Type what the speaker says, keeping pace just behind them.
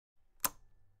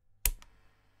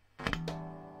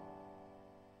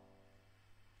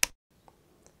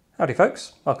Howdy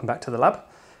folks, welcome back to the lab,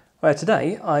 where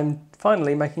today I'm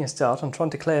finally making a start on trying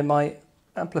to clear my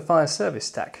amplifier service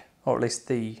stack, or at least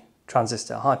the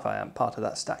transistor hi-fi amp part of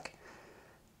that stack.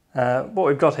 What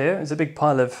we've got here is a big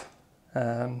pile of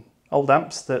old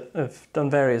amps that have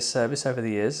done various service over the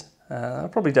years. I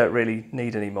probably don't really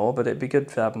need any more, but it'd be good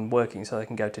to have them working so they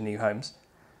can go to new homes.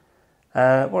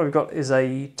 What we've got is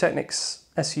a Technics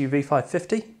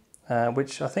SU-V550,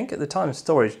 which I think at the time of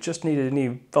storage just needed a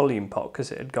new volume pot because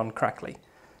it had gone crackly,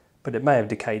 but it may have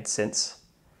decayed since.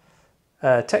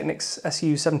 Technics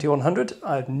SU-7100,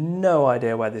 I have no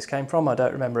idea where this came from. I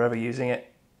don't remember ever using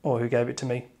it or who gave it to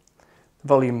me. The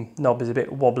volume knob is a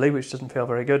bit wobbly, which doesn't feel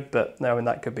very good, but knowing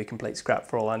that could be complete scrap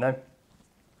for all I know.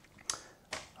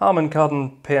 Harman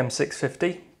Kardon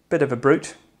PM650, bit of a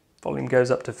brute. Volume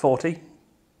goes up to 40.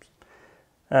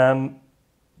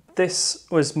 This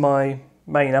was my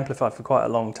main amplifier for quite a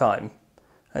long time.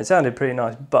 It sounded pretty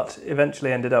nice, but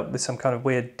eventually ended up with some kind of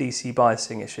weird DC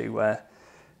biasing issue where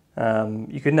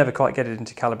you could never quite get it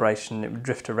into calibration. It would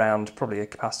drift around, probably a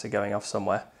capacitor going off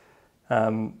somewhere.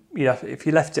 If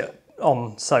you left it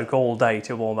on soak all day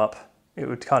to warm up, it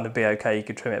would kind of be okay, you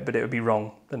could trim it, but it would be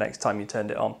wrong the next time you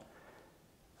turned it on.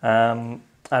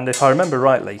 And if I remember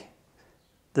rightly,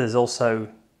 there's also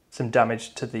some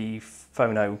damage to the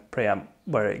phono preamp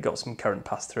where it got some current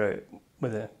passed through it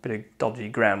with a bit of dodgy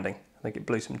grounding. I think it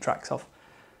blew some tracks off.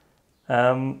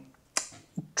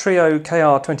 Trio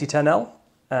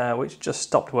KR2010L, which just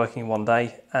stopped working one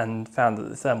day and found that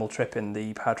the thermal trip in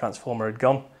the power transformer had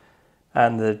gone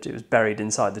and that it was buried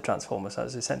inside the transformer, so it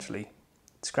was essentially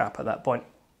scrap at that point.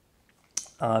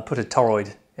 I put a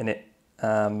toroid in it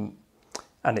and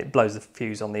it blows the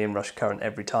fuse on the inrush current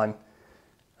every time.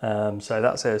 So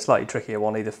that's a slightly trickier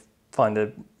one, either find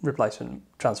a replacement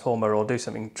transformer or do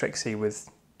something tricksy with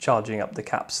charging up the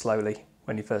cap slowly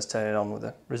when you first turn it on with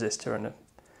a resistor and a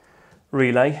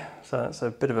relay, so that's a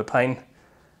bit of a pain.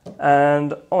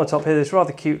 And on the top here, this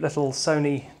rather cute little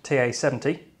Sony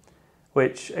TA-70,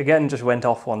 which again just went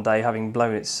off one day having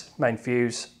blown its main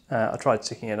fuse. I tried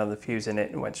sticking another fuse in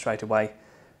it and went straight away.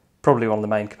 Probably one of the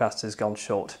main capacitors gone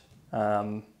short,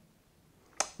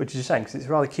 which is a shame because it's a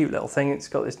rather cute little thing. It's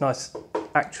got this nice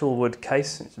actual wood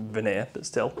case. It's veneer, but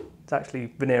still, it's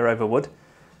actually veneer over wood,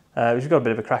 which has got a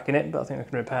bit of a crack in it, but I think I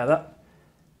can repair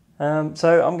that.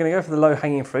 So I'm going to go for the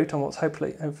low-hanging fruit on what's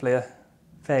hopefully a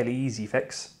fairly easy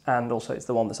fix, and also it's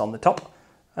the one that's on the top,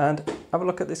 and have a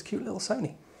look at this cute little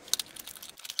Sony.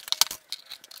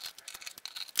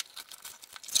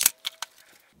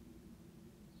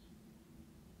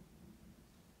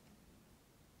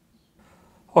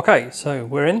 Okay, so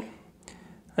we're in.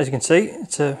 As you can see,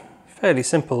 it's a fairly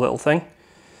simple little thing.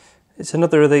 It's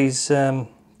another of these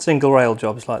single rail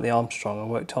jobs like the Armstrong I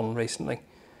worked on recently.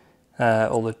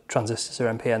 All the transistors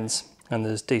are NPNs and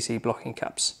there's DC blocking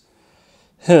caps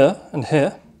here and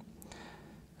here.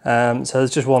 So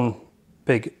there's just one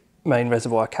big main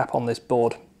reservoir cap on this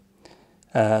board.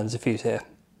 There's a fuse here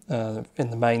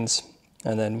in the mains,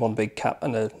 and then one big cap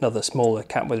and another smaller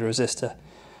cap with a resistor.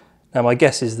 Now my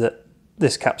guess is that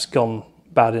this cap's gone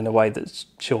bad in a way that's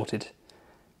shorted.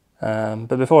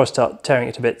 But before I start tearing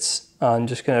it to bits, I'm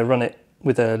just going to run it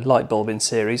with a light bulb in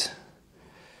series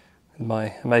with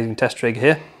my amazing test rig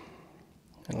here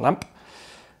and lamp,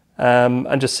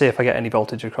 and just see if I get any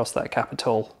voltage across that cap at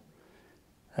all.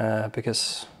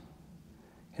 Because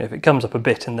if it comes up a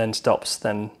bit and then stops,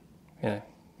 then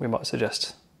we might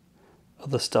suggest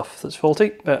other stuff that's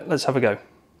faulty. But let's have a go.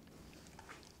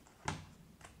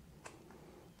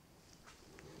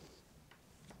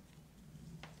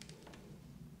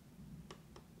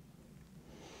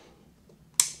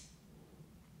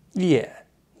 Yeah,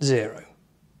 0.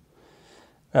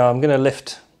 Now I'm going to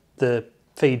lift the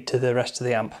feed to the rest of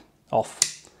the amp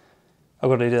off. I've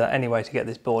got to do that anyway to get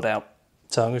this board out.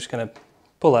 So I'm just going to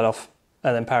pull that off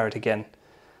and then power it again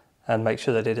and make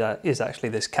sure that it is actually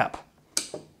this cap.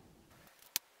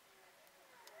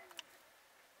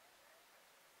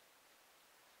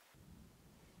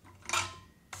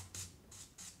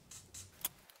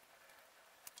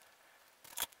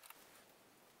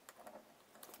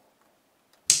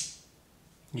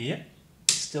 Yeah,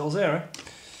 still 0,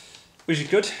 which is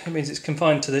good. It means it's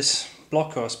confined to this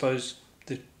block, or I suppose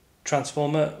the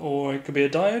transformer, or it could be a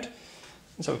diode.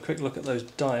 Let's have a quick look at those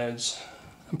diodes.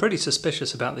 I'm pretty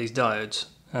suspicious about these diodes.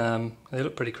 They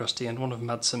look pretty crusty, and one of them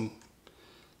had some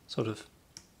sort of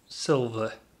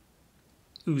silver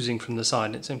oozing from the side,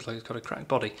 and it seems like it's got a cracked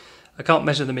body. I can't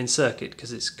measure them in circuit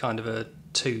because it's kind of a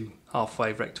 2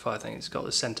 half-wave rectifier thing. It's got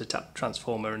a centre tap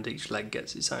transformer and each leg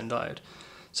gets its own diode.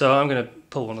 So I'm going to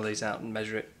pull one of these out and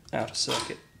measure it out of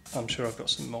circuit. I'm sure I've got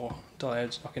some more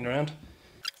diodes knocking around.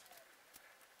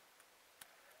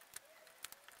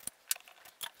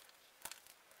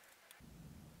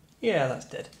 Yeah, that's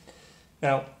dead.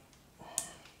 Now,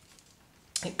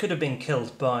 it could have been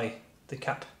killed by the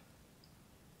cap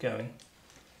going,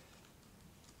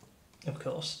 of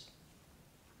course.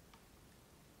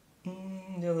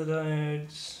 The other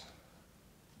diodes...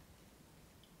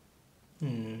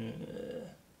 don't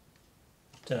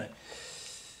know.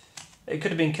 It could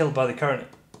have been killed by the current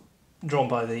drawn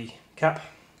by the cap,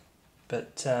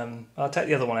 but I'll take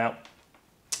the other one out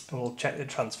and we'll check the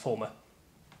transformer.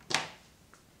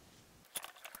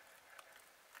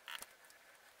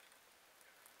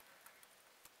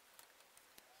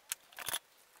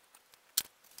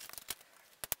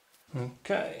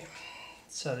 Okay,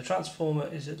 so the transformer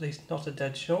is at least not a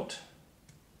dead short.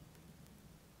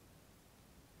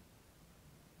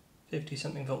 50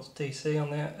 something volts DC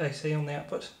on the AC on the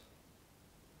output.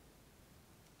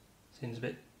 Seems a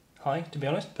bit high, to be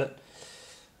honest, but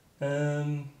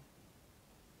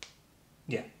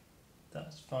yeah,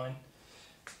 that's fine.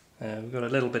 We've got a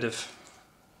little bit of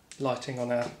lighting on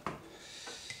our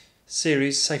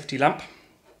series safety lamp,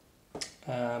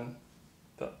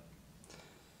 but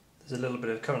there's a little bit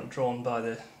of current drawn by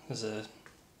there's a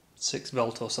 6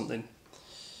 volt or something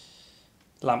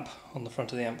lamp on the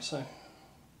front of the amp, so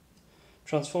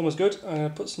transformer's good. I'm going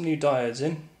to put some new diodes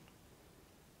in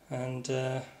and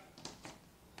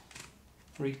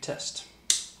retest.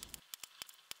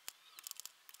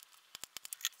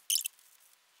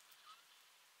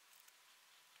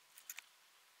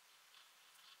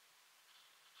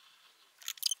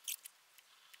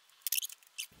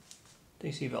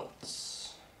 DC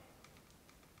volts.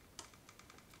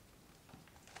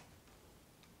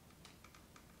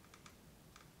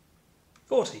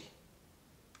 $40.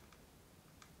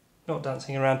 Not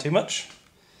dancing around too much,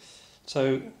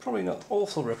 so probably not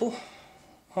awful ripple.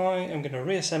 I am going to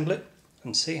reassemble it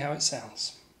and see how it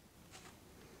sounds.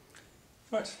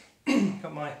 Right,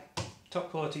 got my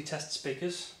top quality test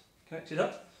speakers connected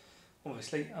up.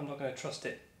 Obviously I'm not going to trust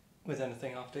it with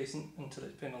anything half decent until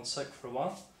it's been on soak for a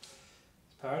while.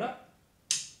 Let's power it up.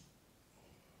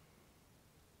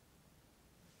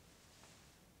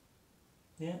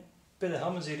 Yeah, bit of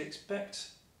hum as you'd expect.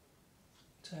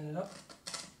 Turn it up.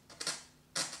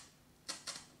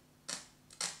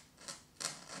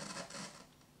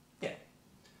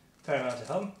 Fair amount of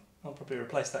hum. I'll probably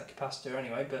replace that capacitor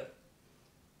anyway, but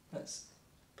let's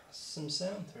pass some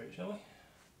sound through it, shall we?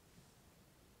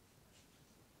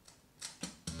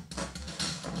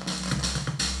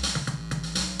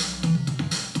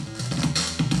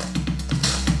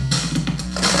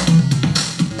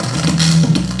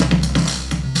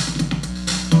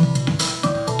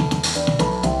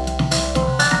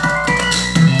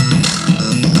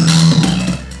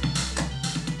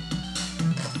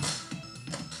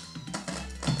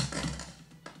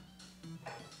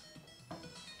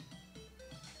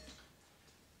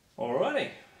 Alrighty,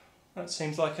 that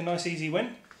seems like a nice easy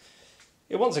win.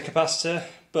 It wants a capacitor,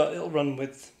 but it'll run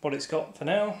with what it's got for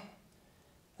now.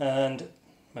 And,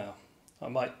 well, I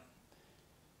might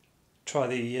try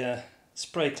the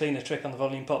spray cleaner trick on the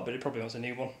volume pot, but it probably wants a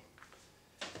new one.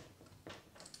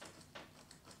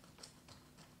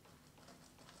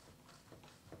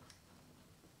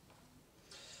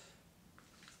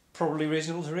 Probably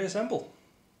reasonable to reassemble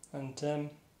and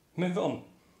move on.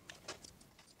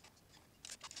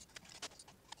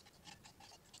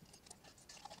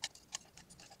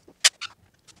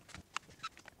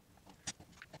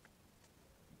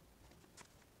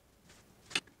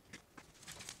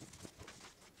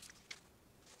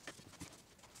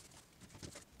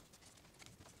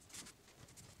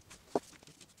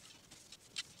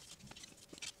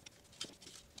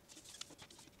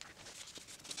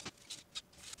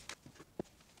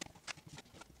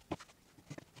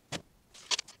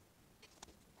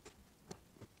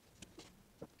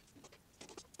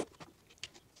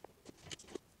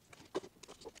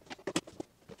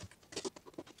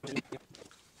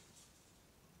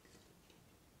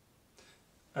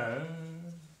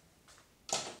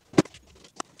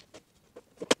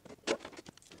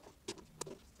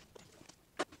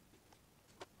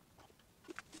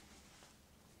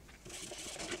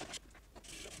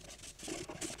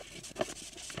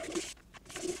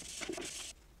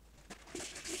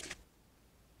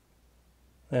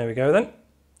 There we go then,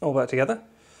 all back together.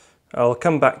 I'll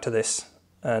come back to this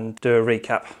and do a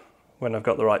recap when I've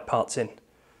got the right parts in.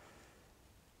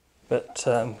 But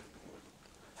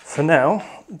for now,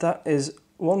 that is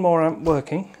one more amp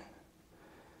working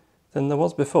than there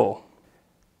was before.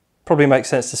 Probably makes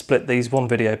sense to split these one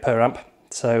video per amp.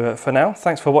 So for now,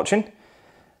 thanks for watching.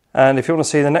 And if you want to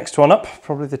see the next one up,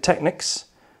 probably the Technics,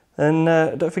 then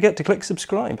don't forget to click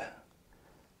subscribe.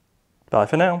 Bye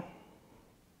for now.